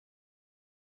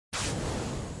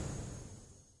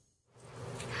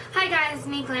Hi guys,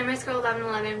 me Glamorous Girl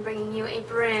 1111 bringing you a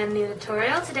brand new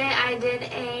tutorial. Today I did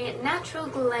a natural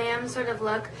glam sort of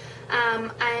look.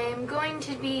 I'm going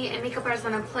to be a makeup artist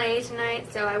on a play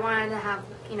tonight, so I wanted to have,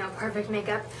 perfect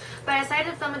makeup. But I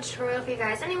decided to film a tutorial for you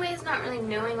guys anyways, not really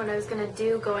knowing what I was going to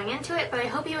do going into it, but I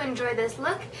hope you enjoy this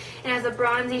look. It has a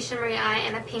bronzy shimmery eye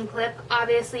and a pink lip.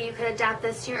 Obviously you could adapt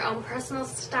this to your own personal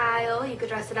style. You could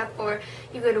dress it up, or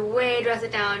you could way dress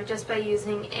it down just by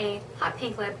using a hot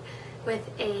pink lip with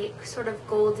a sort of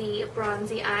goldy,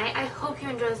 bronzy eye. I hope you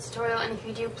enjoy this tutorial, and if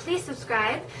you do, please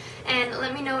subscribe and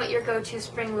let me know what your go-to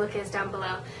spring look is down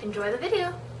below. Enjoy the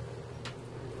video!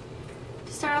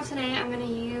 To start off today, I'm going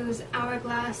to use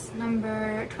Hourglass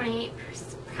number 28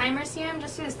 Primer Serum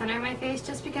just to the center of my face,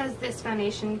 just because this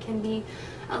foundation can be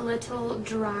a little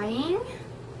drying,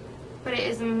 but it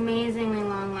is amazingly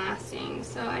long-lasting.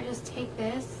 So I just take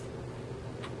this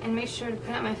and make sure to put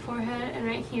it on my forehead, and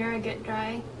right here I get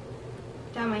dry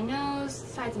down my nose,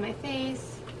 sides of my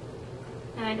face,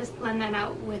 and I just blend that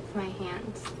out with my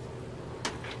hands.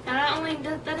 Now not only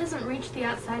that doesn't reach the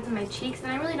outsides of my cheeks,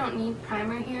 and I really don't need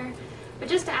primer here, but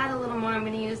just to add a little more, I'm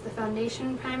going to use the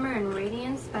Foundation Primer in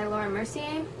Radiance by Laura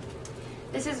Mercier.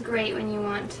 This is great when you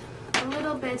want a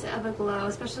little bit of a glow,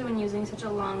 especially when using such a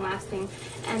long-lasting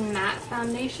and matte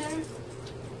foundation.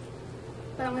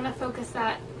 But I'm going to focus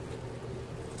that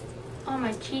on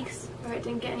my cheeks where it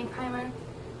didn't get any primer,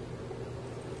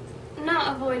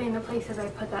 not avoiding the places I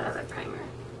put that other primer.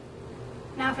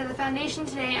 Now for the foundation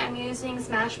today, I'm using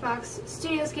Smashbox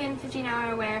Studio Skin 15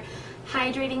 Hour Wear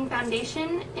Hydrating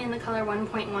Foundation in the color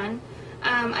 1.1.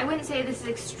 I wouldn't say this is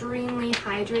extremely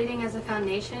hydrating as a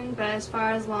foundation, but as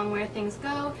far as long wear things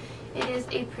go, it is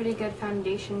a pretty good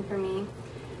foundation for me.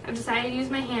 I've decided to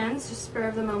use my hands, just spur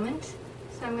of the moment.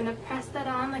 So I'm going to press that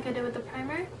on like I did with the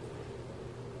primer,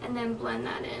 and then blend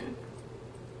that in.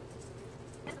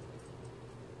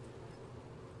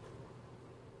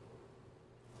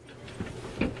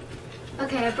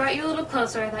 Okay, I brought you a little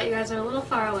closer. I thought you guys were a little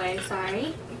far away,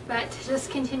 sorry. But just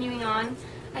continuing on,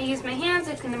 I use my hands,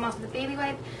 I clean them off with a baby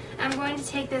wipe. I'm going to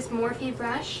take this Morphe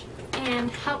brush and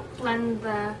help blend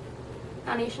the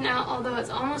foundation out, although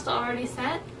it's almost already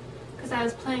set because I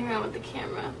was playing around with the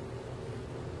camera.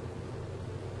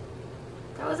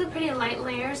 That was a pretty light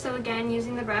layer, so again,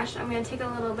 using the brush, I'm going to take a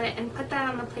little bit and put that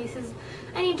on the places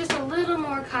I need just a little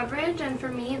more coverage, and for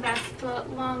me, that's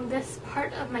along this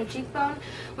part of my cheekbone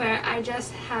where I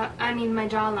just have, my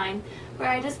jawline, where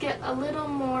I just get a little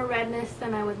more redness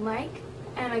than I would like,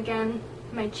 and again,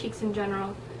 my cheeks in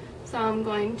general. So I'm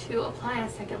going to apply a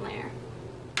second layer.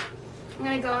 I'm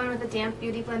going to go in with a damp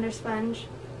Beauty Blender sponge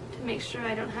to make sure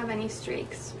I don't have any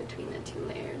streaks between the two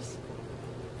layers.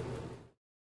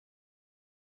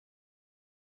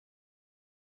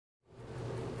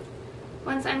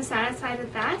 Once I'm satisfied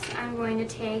with that, I'm going to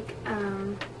take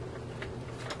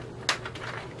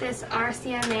this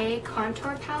RCMA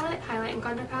contour palette, highlight and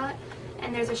contour palette,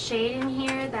 and there's a shade in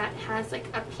here that has like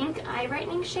a pink eye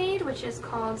brightening shade, which is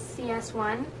called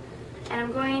CS1, and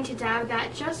I'm going to dab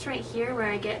that just right here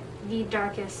where I get the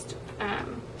darkest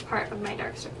part of my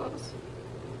dark circles.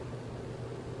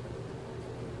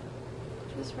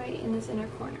 Just right in this inner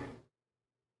corner.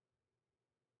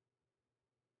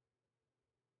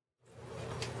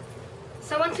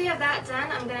 So once we have that done,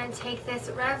 I'm going to take this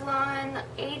Revlon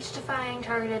Age Defying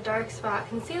Targeted Dark Spot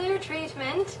Concealer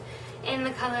Treatment in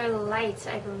the color Light,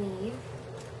 I believe.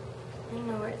 I don't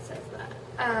know where it says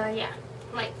that. Yeah,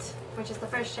 Light, which is the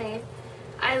first shade.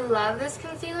 I love this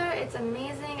concealer. It's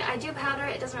amazing. I do powder.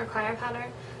 It doesn't require powder,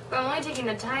 but I'm only taking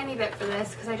a tiny bit for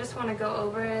this because I just want to go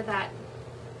over that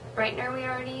brightener we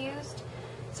already used.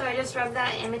 So I just rub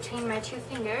that in between my two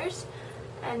fingers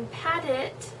and pat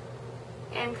it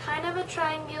in kind of a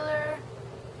triangular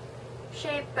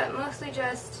shape, but mostly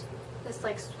just this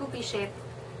like swoopy shape,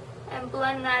 and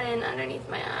blend that in underneath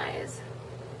my eyes.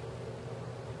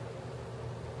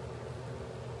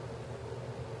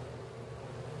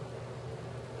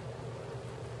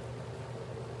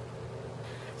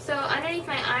 So underneath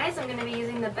my eyes, I'm going to be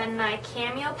using the Nye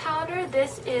Cameo powder.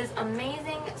 This is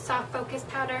amazing soft focus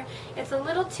powder. It's a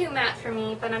little too matte for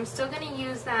me, but I'm still going to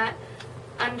use that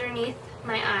underneath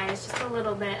my eyes, just a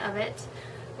little bit of it,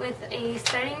 with a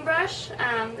setting brush.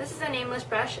 This is a nameless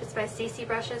brush. It's by CC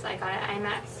Brushes. I got it at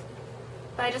IMAX.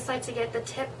 But I just like to get the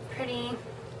tip pretty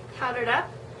powdered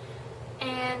up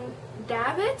and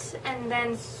dab it and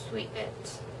then sweep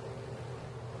it.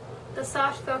 The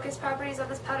soft focus properties of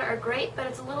this powder are great, but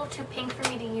it's a little too pink for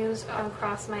me to use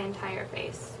across my entire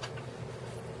face.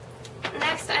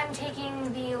 Next, I'm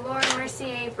taking the Laura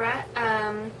Mercier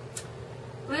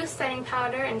loose setting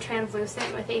powder and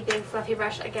translucent with a big fluffy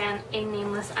brush, again a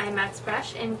nameless eye mattes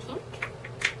brush in pink.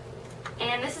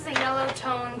 And this is a yellow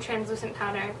tone translucent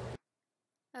powder.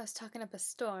 I was talking up a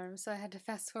storm, so I had to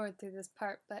fast forward through this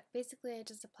part, but basically I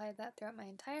just applied that throughout my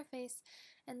entire face,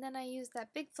 and then I used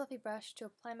that big fluffy brush to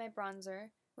apply my bronzer,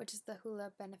 which is the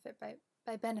Hola Benefit by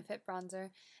Benefit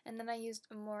bronzer, and then I used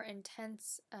a more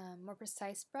intense, more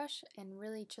precise brush and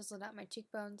really chiseled out my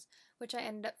cheekbones, which I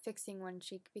ended up fixing one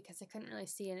cheek because I couldn't really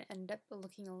see it and it ended up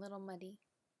looking a little muddy.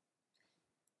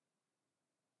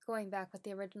 Going back with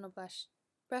the original brush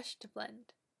to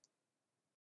blend.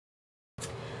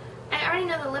 I already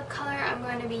know the lip color I'm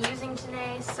going to be using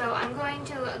today, so I'm going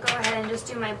to go ahead and just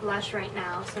do my blush right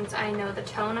now since I know the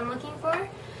tone I'm looking for.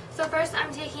 So first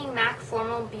I'm taking MAC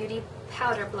Formal Beauty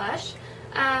Powder Blush.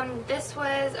 This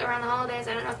was around the holidays,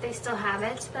 I don't know if they still have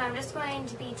it, but I'm just going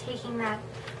to be taking that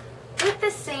with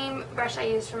the same brush I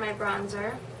used for my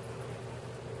bronzer.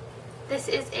 This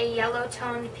is a yellow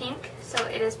toned pink, so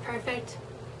it is perfect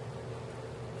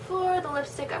for the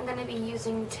lipstick I'm going to be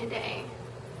using today.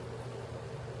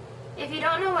 If you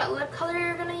don't know what lip color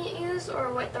you're going to use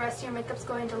or what the rest of your makeup's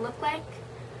going to look like,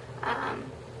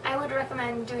 I would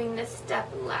recommend doing this step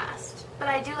last. But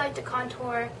I do like to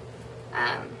contour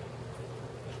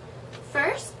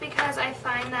first because I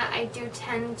find that I do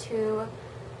tend to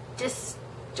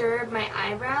disturb my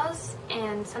eyebrows,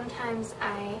 and sometimes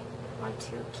I want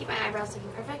to keep my eyebrows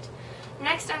looking perfect.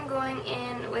 Next I'm going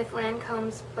in with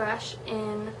Lancome's brush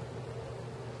in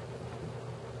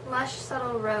Lush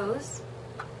Subtle Rose.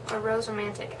 Or Rose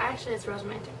Romantic. Actually, it's Rose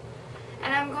Romantic.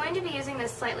 And I'm going to be using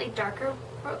this slightly darker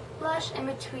blush in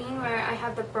between where I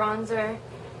have the bronzer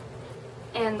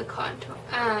and the contour,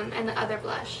 and the other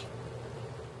blush.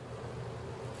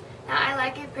 Now, I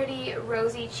like a pretty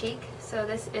rosy cheek, so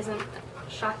this isn't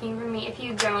shocking for me. If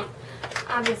you don't,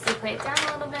 obviously play it down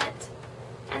a little bit.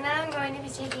 And then I'm going to be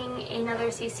taking another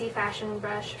CC Fashion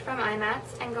brush from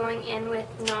iMats and going in with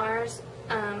Nars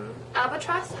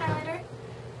Albatross highlighter.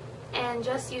 And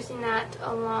just using that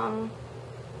along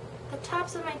the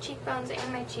tops of my cheekbones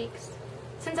and my cheeks.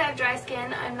 Since I have dry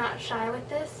skin, I'm not shy with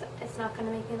this. It's not going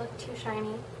to make me look too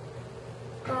shiny.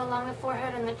 Go along the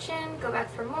forehead and the chin, go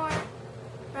back for more.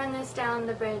 Run this down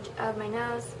the bridge of my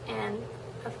nose, and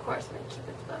of course my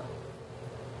cupid's bow.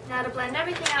 Now to blend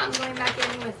everything out, I'm going back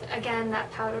in with, again, that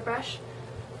powder brush.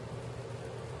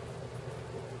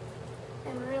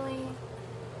 And really...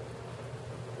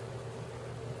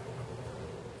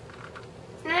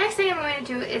 The next thing I'm going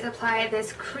to do is apply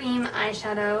this cream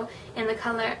eyeshadow in the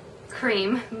color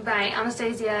Cream by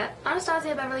Anastasia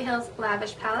Beverly Hills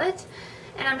Lavish palette.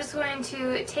 And I'm just going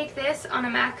to take this on a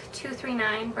MAC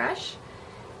 239 brush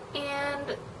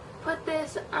and put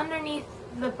this underneath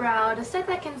the brow to set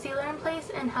that concealer in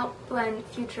place and help blend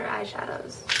future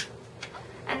eyeshadows.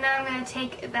 And then I'm going to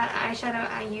take that eyeshadow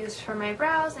I used for my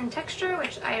brows in Texture,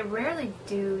 which I rarely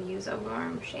do use a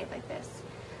warm shade like this.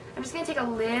 I'm just going to take a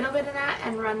little bit of that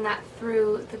and run that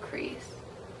through the crease.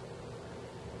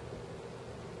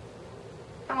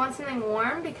 I want something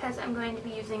warm because I'm going to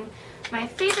be using my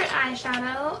favorite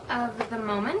eyeshadow of the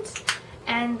moment,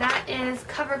 and that is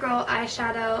Covergirl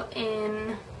eyeshadow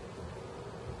in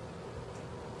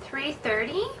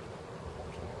 330.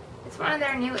 It's one of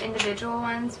their new individual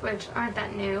ones, which aren't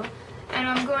that new. And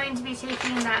I'm going to be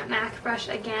taking that MAC brush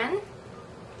again.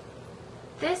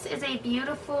 This is a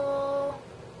beautiful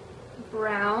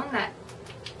brown that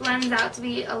blends out to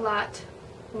be a lot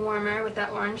warmer with that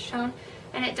orange tone,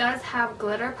 and it does have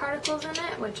glitter particles in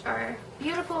it, which are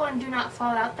beautiful and do not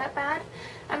fall out that bad.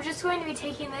 I'm just going to be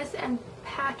taking this and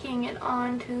packing it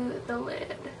onto the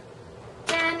lid.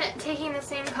 Then taking the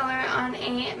same color on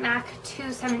a MAC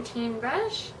 217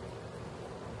 brush,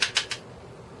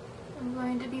 I'm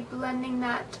going to be blending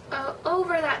that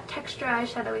over that Texture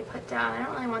eyeshadow we put down. I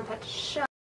don't really want that to show.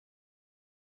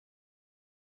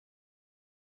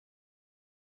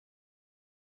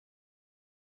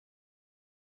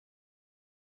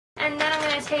 And then I'm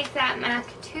going to take that MAC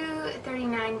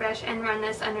 239 brush and run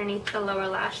this underneath the lower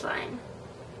lash line.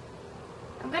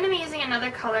 I'm going to be using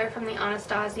another color from the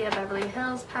Anastasia Beverly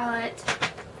Hills palette.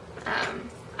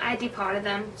 I depotted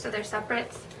them, so they're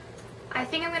separates. I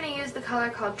think I'm going to use the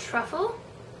color called Truffle,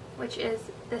 which is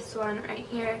this one right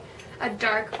here. A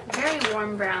dark, very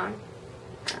warm brown.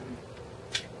 So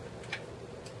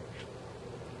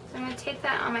I'm going to take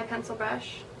that on my pencil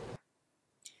brush.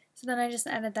 So then I just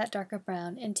added that darker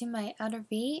brown into my outer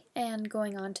V and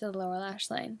going on to the lower lash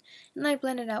line. And I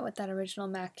blended out with that original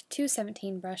MAC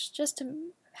 217 brush just to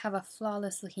have a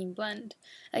flawless looking blend.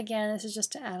 Again, this is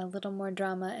just to add a little more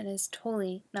drama and is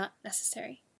totally not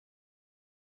necessary.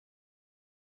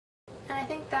 And I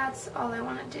think that's all I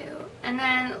want to do. And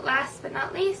then last but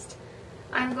not least,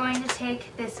 I'm going to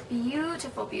take this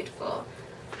beautiful, beautiful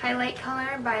highlight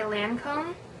color by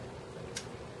Lancome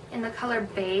in the color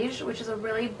beige, which is a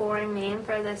really boring name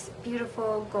for this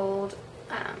beautiful gold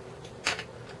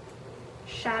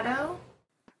shadow.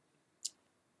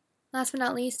 Last but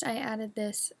not least, I added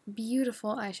this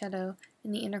beautiful eyeshadow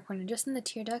in the inner corner, just in the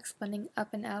tear ducts, blending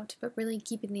up and out, but really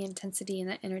keeping the intensity in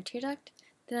that inner tear duct.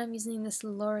 Then I'm using this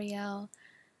L'Oreal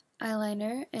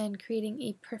eyeliner and creating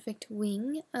a perfect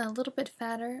wing, a little bit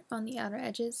fatter on the outer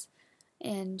edges,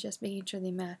 and just making sure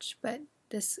they match. But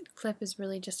this clip is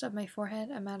really just up my forehead.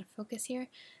 I'm out of focus here.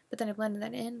 But then I blended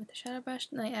that in with the shadow brush,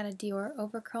 and I added Dior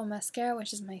Overcurl mascara,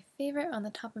 which is my favorite, on the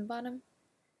top and bottom,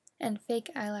 and fake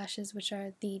eyelashes, which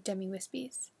are the Demi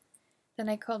Wispies. Then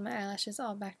I curled my eyelashes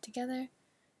all back together,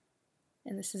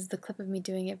 and this is the clip of me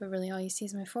doing it, but really all you see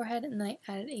is my forehead. And then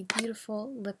I added a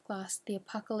beautiful lip gloss, the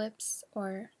Apocoliptic,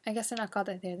 or I guess they're not called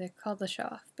that there, they're called the Show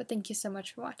Off. But thank you so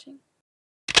much for watching.